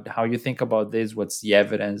know how you think about this. What's the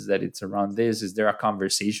evidence that it's around this? Is there a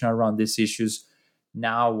conversation around these issues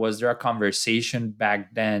now? Was there a conversation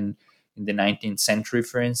back then in the 19th century,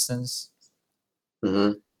 for instance?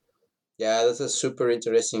 Mm-hmm. Yeah, that's a super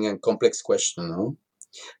interesting and complex question, no?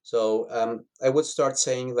 So I would start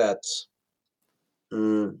saying that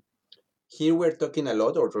here we're talking a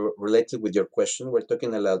lot, or related with your question, we're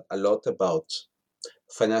talking a lot about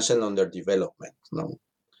financial underdevelopment, no?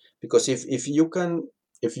 Because if you can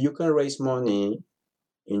raise money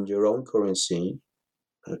in your own currency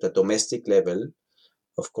at a domestic level,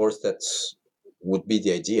 of course that's would be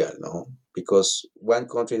the ideal, no? Because one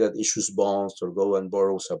country that issues bonds or go and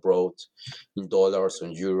borrows abroad in dollars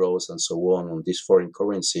and euros and so on these foreign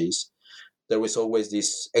currencies, there is always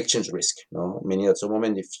this exchange risk, no? Meaning at some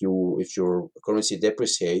moment, if your currency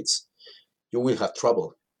depreciates, you will have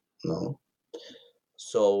trouble, no?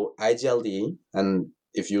 So ideally, and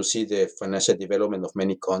if you see the financial development of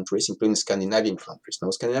many countries, including Scandinavian countries, now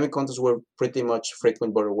Scandinavian countries were pretty much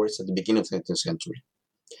frequent borrowers at the beginning of the 19th century,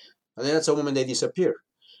 and then at some moment they disappear.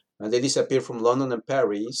 And they disappeared from London and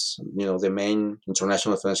Paris, the main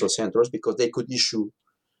international financial centers, because they could issue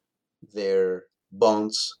their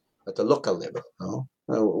bonds at a local level. No?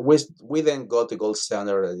 We then got the gold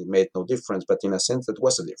standard, and it made no difference, but in a sense, that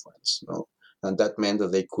was a difference. No? And that meant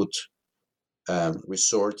that they could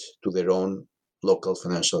resort to their own local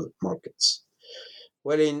financial markets.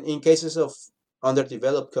 Well, in cases of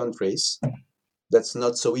underdeveloped countries, that's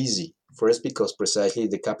not so easy. First, because precisely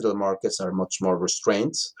the capital markets are much more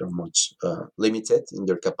restrained, they're much limited in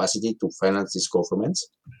their capacity to finance these governments.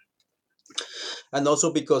 And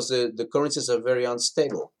also because the currencies are very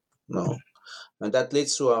unstable. No? And that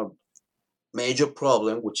leads to a major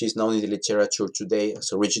problem, which is known in the literature today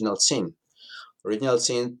as original sin. Original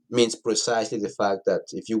sin means precisely the fact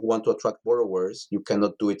that if you want to attract borrowers, you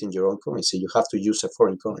cannot do it in your own currency. You have to use a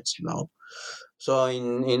foreign currency. No? So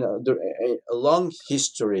a long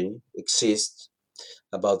history exists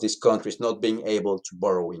about these countries not being able to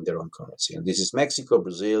borrow in their own currency. And this is Mexico,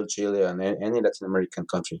 Brazil, Chile, and any Latin American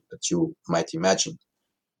country that you might imagine.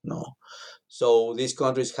 No. So these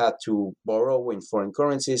countries had to borrow in foreign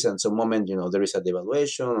currencies, and some moment, there is a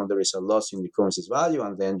devaluation and there is a loss in the currency's value,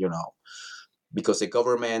 and then, because the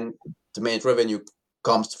main revenue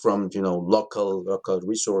comes from local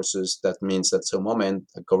resources. That means that some moment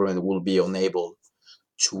the government will be unable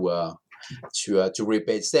to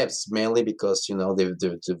repay its debts, mainly because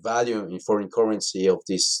the value in foreign currency of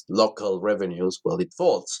these local revenues, well, it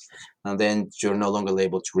falls, and then you're no longer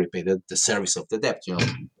able to repay the service of the debt.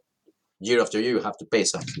 Year after year you have to pay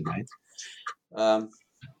something, right?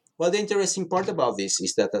 Well, the interesting part about this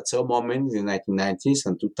is that at some moment in the 1990s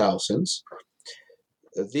and 2000s,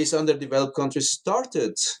 these underdeveloped countries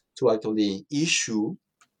started to actually issue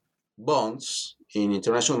bonds in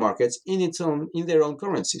international markets in their own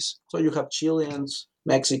currencies. So you have Chileans,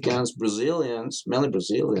 Mexicans, Brazilians, mainly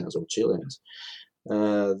Brazilians or Chileans.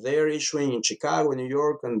 They're issuing in Chicago, New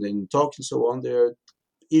York, and in Tokyo, and so on. They're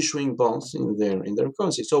issuing bonds in their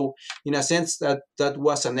currency. So, in a sense, that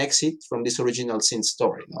was an exit from this original sin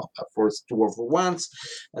story. For two or for once,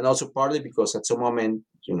 and also partly because at some moment,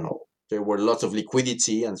 there were lots of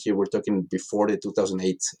liquidity, and here we're talking before the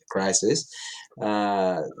 2008 crisis.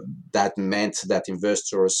 That meant that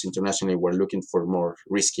investors internationally were looking for more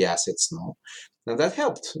risky assets. And that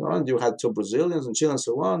helped. And you had two Brazilians and Chile and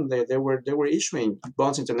so on. They were issuing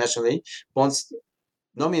bonds internationally, bonds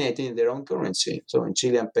nominated in their own currency. So in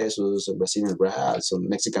Chilean pesos, and Brazilian reals, and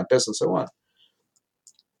Mexican pesos, and so on.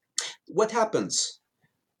 What happens?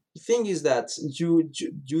 The thing is that you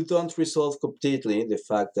don't resolve completely the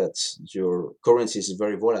fact that your currency is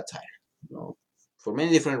very volatile. For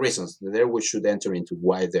many different reasons. There we should enter into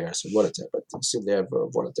why they are so volatile, but still they are very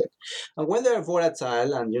volatile. And when they are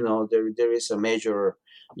volatile, and there is a major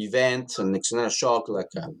event, an external shock like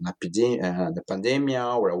the pandemic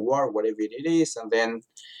or a war, whatever it is, and then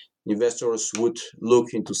investors would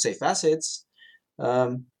look into safe assets.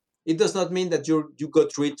 It does not mean that you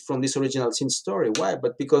got rid from this original sin story. Why?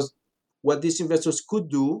 But because what these investors could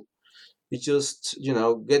do is just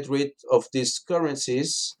get rid of these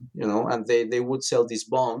currencies, and they would sell these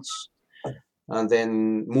bonds and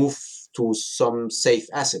then move to some safe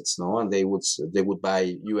assets, and they would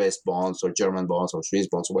buy U.S. bonds or German bonds or Swiss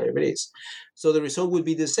bonds or whatever it is. So the result would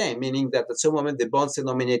be the same, meaning that at some moment the bonds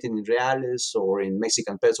denominated in reales or in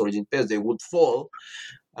Mexican pesos or Argentine pesos, they would fall.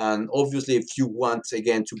 And obviously, if you want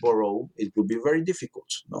again to borrow, it would be very difficult.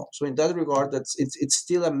 So in that regard, it's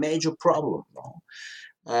still a major problem.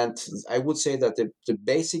 And I would say that the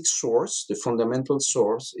basic source, the fundamental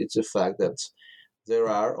source, is the fact that there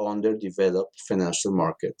are underdeveloped financial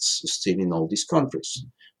markets still in all these countries.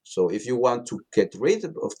 So if you want to get rid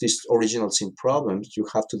of these original sin problems, you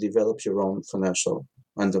have to develop your own financial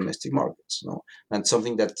and domestic markets. And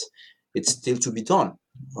something that it's still to be done.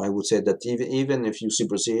 I would say that even if you see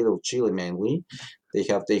Brazil or Chile mainly, they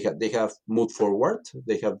have moved forward.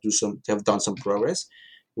 They have done some progress.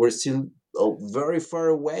 We're still very far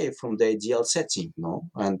away from the ideal setting,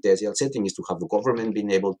 And the ideal setting is to have the government being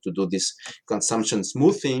able to do this consumption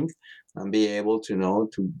smoothing and be able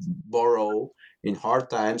to borrow in hard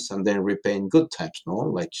times and then repay in good times,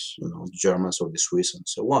 like the Germans or the Swiss and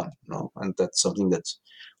so on, And that's something that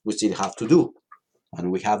we still have to do,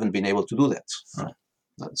 and we haven't been able to do that.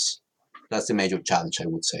 That's the major challenge, I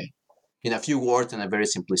would say, in a few words, in a very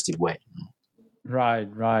simplistic way. Right.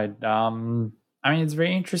 It's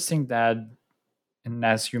very interesting that, and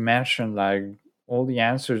as you mentioned, like all the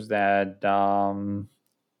answers that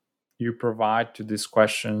you provide to these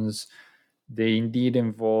questions, they indeed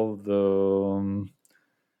involve the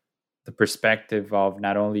perspective of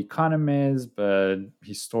not only economists, but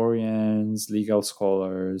historians, legal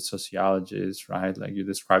scholars, sociologists, right? Like you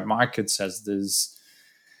describe markets as this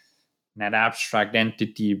not abstract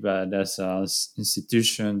entity, but as an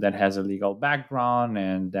institution that has a legal background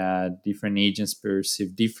and that different agents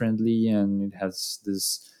perceive differently, and it has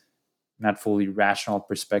this not fully rational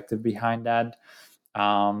perspective behind that.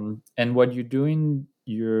 And what you do in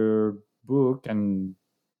your book, and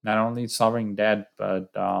not only Sovereign Debt,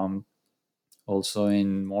 but also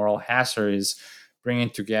in Moral Hazard, is bringing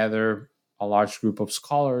together a large group of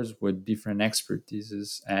scholars with different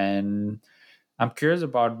expertises. And I'm curious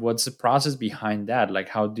about what's the process behind that. Like,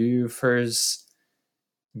 how do you first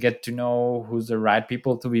get to know who's the right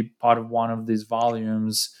people to be part of one of these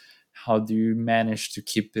volumes? How do you manage to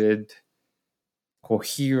keep it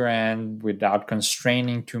coherent without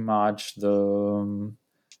constraining too much the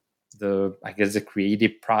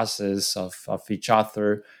creative process of each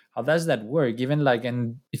author? How does that work? Even like,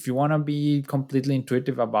 and if you want to be completely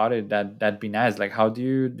intuitive about it, that'd be nice. Like, how do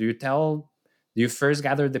you first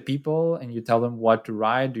gather the people and you tell them what to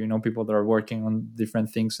write? Do you know people that are working on different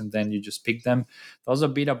things and then you just pick them? Tell us a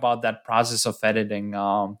bit about that process of editing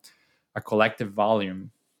a collective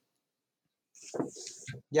volume.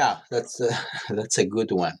 Yeah, that's a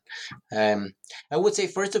good one. I would say,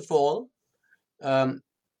 first of all,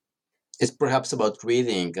 it's perhaps about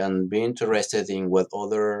reading and being interested in what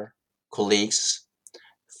other colleagues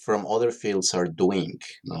from other fields are doing,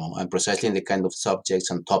 and precisely in the kind of subjects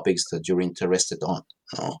and topics that you're interested on.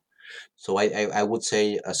 So I would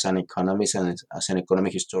say, as an economist and as an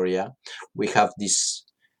economic historian, we have this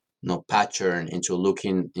pattern into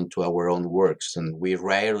looking into our own works, and we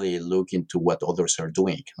rarely look into what others are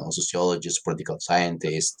doing. Sociologists, political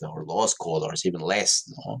scientists, or law scholars, even less.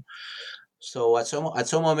 So at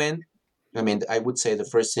some moment, I mean, I would say the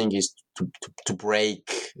first thing is to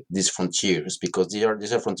break these frontiers, because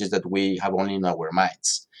these are frontiers that we have only in our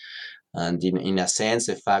minds. And in a sense,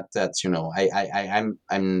 the fact that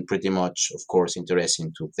I'm pretty much, of course, interested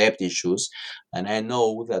into debt issues, and I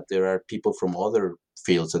know that there are people from other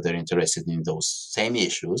fields that are interested in those same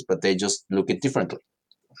issues, but they just look at differently.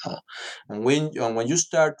 uh, And when you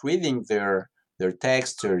start reading their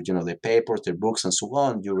texts, their papers, their books, and so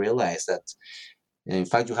on, you realize that in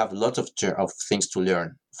fact you have lots of things to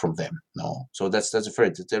learn from them. No, so that's the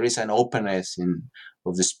first. There is an openness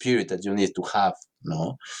of the spirit that you need to have,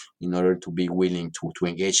 no, in order to be willing to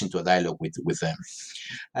engage into a dialogue with them.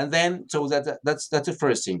 And then, so that's the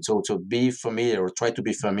first thing. So be familiar, or try to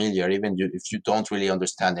be familiar, even if you don't really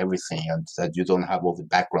understand everything, and that you don't have all the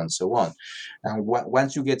background, and so on. And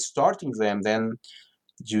once you get starting them, then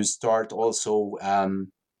you start also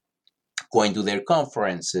going to their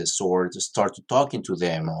conferences, or to start to talking to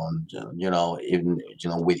them on, even,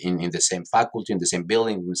 within in the same faculty, in the same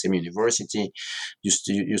building, in the same university.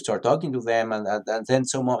 You start talking to them, and then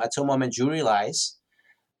at some moment you realize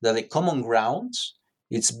that the common ground,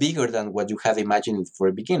 it's bigger than what you had imagined for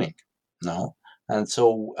a beginning. No. And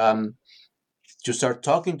so to start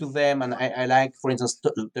talking to them. And I like, for instance,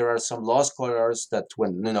 there are some law scholars that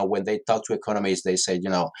when they talk to economists, they say,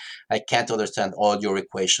 I can't understand all your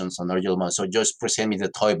equations and all your models, so just present me the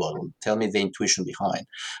toy bottle, tell me the intuition behind.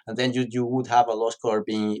 And then you would have a law scholar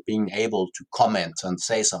being able to comment and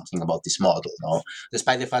say something about this model,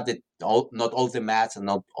 despite the fact that not all the math and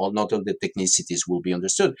not all the technicities will be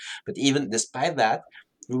understood. But even despite that,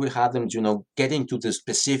 we will have them, getting to the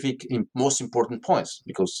specific most important points,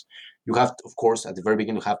 because you have to, of course, at the very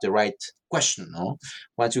beginning, to have the right question. No,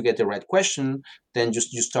 once you get the right question, then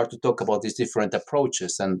you start to talk about these different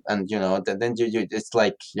approaches, and then it's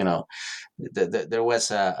like, there was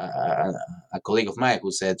a colleague of mine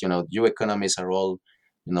who said, you economists are all,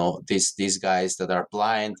 these guys that are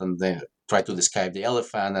blind, and they try to describe the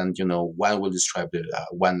elephant, and one will describe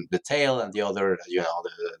the tail, and the other,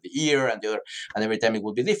 the ear, and the other, and every time it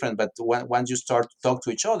will be different. But once you start to talk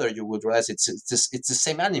to each other, you would realize it's the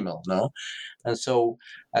same animal, no? And so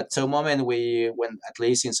at some moment, when at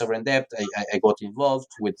least in Sovereign Debt, I got involved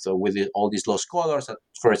with all these law scholars, at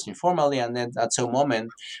first informally, and then at some moment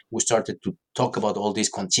we started to talk about all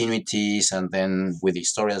these continuities, and then with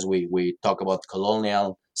historians we talk about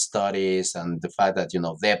colonial studies, and the fact that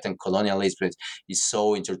debt and colonialism is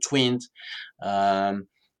so intertwined. um,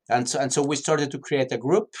 and so we started to create a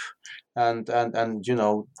group, and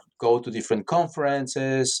go to different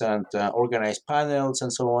conferences, and organize panels,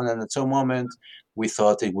 and so on. And at some moment we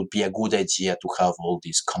thought it would be a good idea to have all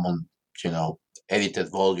these common,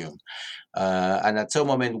 edited volume. And at some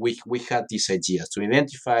moment we had these ideas to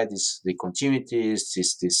identify the continuities,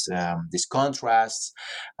 these contrasts,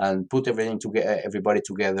 and put everything together, everybody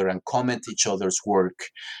together, and comment each other's work.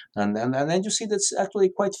 And then you see that's actually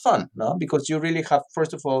quite fun, no? Because you really have,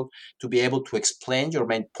 first of all, to be able to explain your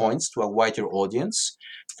main points to a wider audience,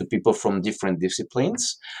 to people from different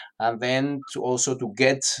disciplines, and then to also to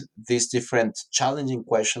get these different challenging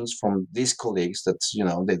questions from these colleagues that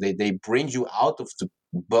they bring you out of the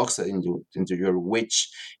box into your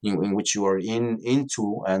in which you are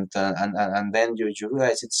into, and then you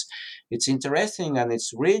realize it's interesting, and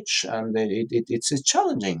it's rich, and it's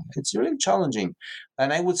challenging. It's really challenging.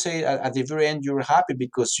 And I would say at the very end you're happy,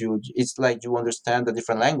 because it's like you understand a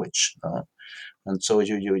different language. And so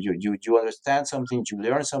you understand something, you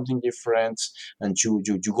learn something different, and you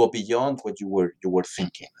go beyond what you were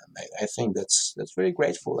thinking. And I think that's very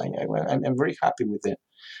grateful. I'm very happy with it.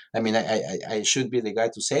 I mean, I should be the guy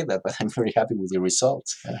to say that, but I'm very happy with the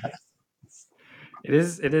results. It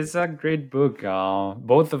is a great book.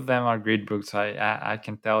 Both of them are great books. I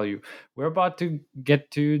can tell you. We're about to get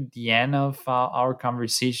to the end of our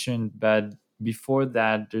conversation, but before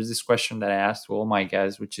that, there's this question that I asked to all my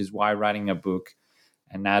guests, which is why writing a book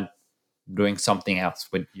and not doing something else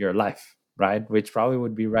with your life, right? Which probably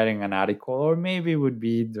would be writing an article, or maybe would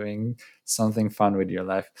be doing something fun with your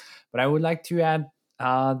life. But I would like to add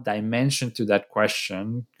a dimension to that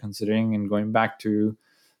question, considering and going back to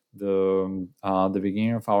the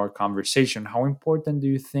beginning of our conversation. How important do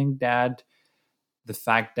you think that the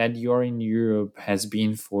fact that you're in Europe has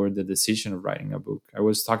been for the decision of writing a book? I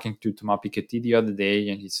was talking to Thomas Piketty the other day,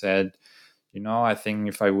 and he said, I think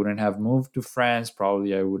if I wouldn't have moved to France,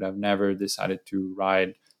 probably I would have never decided to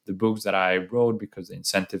write the books that I wrote, because the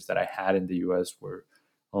incentives that I had in the US were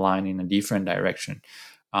aligned in a different direction.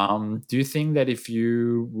 Do you think that if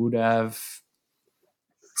you would have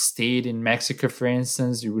stayed in Mexico, for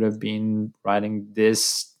instance, you would have been writing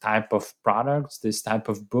this type of products, this type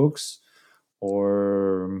of books,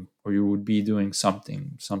 or you would be doing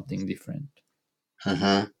something different?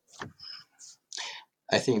 Hmm.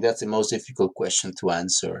 I think that's the most difficult question to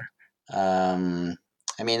answer. Um,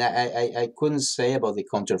 I mean, I couldn't say about the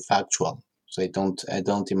counterfactual. So I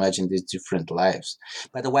don't imagine these different lives.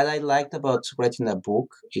 But what I liked about writing a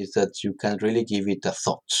book is that you can really give it a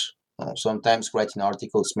thought. Sometimes writing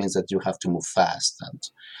articles means that you have to move fast and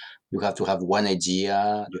you have to have one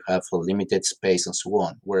idea, you have a limited space and so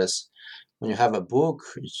on. Whereas when you have a book,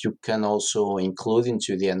 you can also include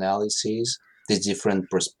into the analysis these different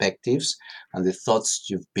perspectives and the thoughts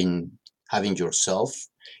you've been having yourself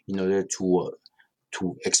in order to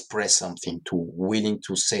express something, to willing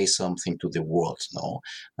to say something to the world. No,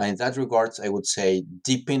 and in that regard, I would say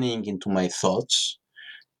deepening into my thoughts,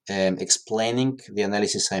 explaining the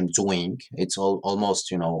analysis I'm doing. It's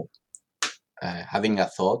almost having a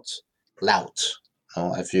thought loud.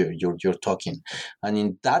 If you're talking, and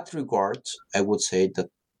in that regard, I would say that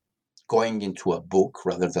going into a book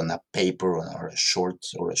rather than a paper or a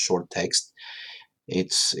short text,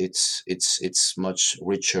 it's much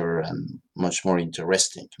richer and much more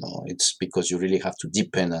interesting. It's because you really have to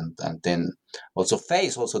deepen and then also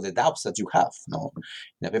face also the doubts that you have.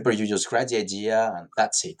 In a paper you just write the idea and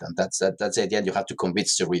that's it, and that's the idea. And you have to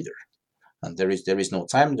convince the reader, and there is no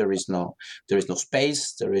time, there is no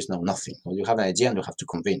space, there is no nothing. You have an idea and you have to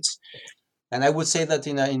convince. And I would say that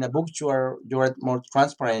in a book you are more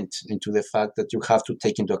transparent into the fact that you have to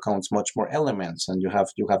take into account much more elements, and you have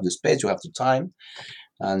the space, you have the time,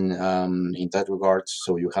 and in that regard,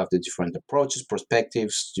 so you have the different approaches,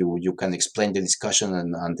 perspectives. You can explain the discussion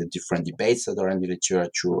and the different debates that are in the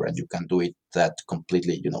literature, and you can do it that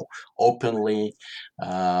completely, openly,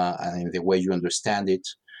 and in the way you understand it.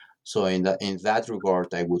 So in that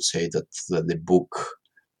regard, I would say that the book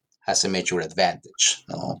has a major advantage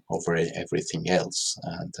over everything else.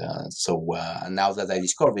 And so now that I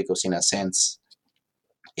discovered, because in a sense,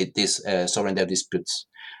 it is Sovereign Debt Disputes,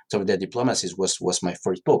 Sovereign Debt Diplomacies was my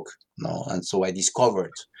first book. And so I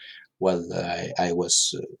discovered, well, I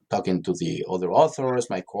was talking to the other authors,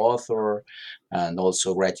 my co-author, and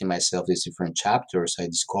also writing myself these different chapters. I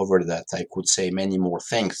discovered that I could say many more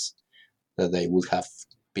things that I would have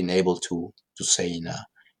been able to say in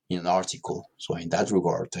an article. So in that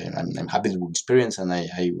regard, I'm happy with the experience, and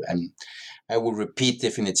I will repeat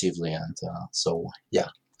definitively. And so yeah,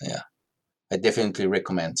 I definitely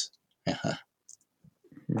recommend.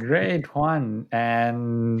 Great, Juan.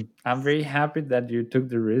 And I'm very happy that you took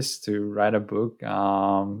the risk to write a book.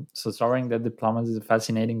 So Soaring Debt Diplomacy is a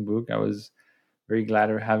fascinating book. I was very glad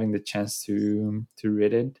of having the chance to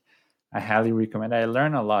read it. I highly recommend. I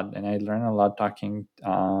learned a lot, and I learned a lot talking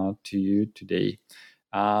to you today.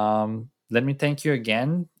 Let me thank you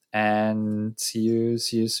again, and see you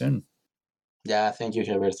soon. Yeah, thank you,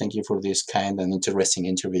 Herbert. Thank you for this kind and interesting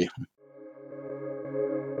interview.